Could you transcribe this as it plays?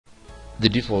The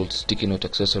default sticky note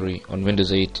accessory on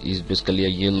Windows 8 is basically a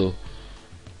yellow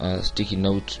sticky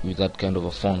note with that kind of a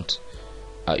font.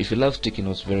 If you love sticky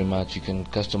notes very much, you can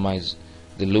customize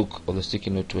the look of the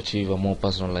sticky note to achieve a more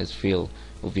personalized feel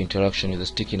of the interaction with the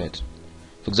sticky note.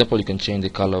 For example, you can change the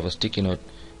color of a sticky note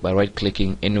by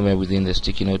right-clicking anywhere within the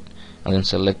sticky note and then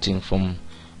selecting from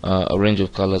a range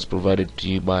of colors provided to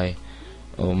you by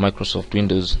Microsoft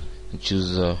Windows.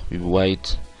 Choose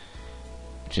white,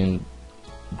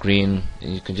 green,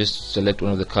 and you can just select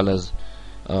one of the colors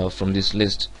from this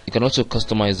list. You can also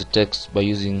customize the text by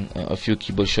using a few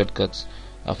keyboard shortcuts.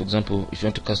 For example, if you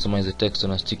want to customize the text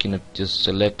on a sticky note, just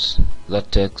select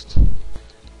that text,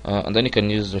 and then you can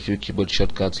use a few keyboard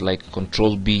shortcuts like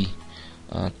CTRL B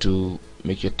to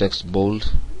make your text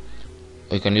bold,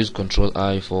 or you can use CTRL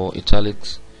I for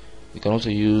italics. You can also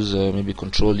use maybe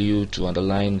CTRL U to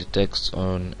underline the text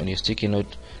on your sticky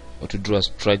note, or to draw a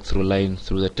strike through line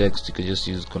through the text. You can just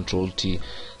use CTRL T.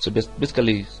 So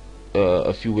basically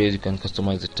a few ways you can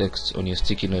customize the text on your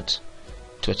sticky note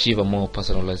to achieve a more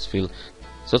personalized feel.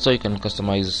 So that's how you can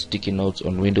customize sticky notes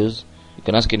on Windows. You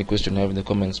can ask any question you have in the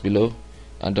comments below,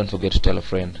 and don't forget to tell a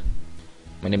friend.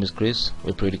 My name is Chris,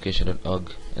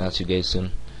 webproeducation.org, and I'll see you guys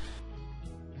soon.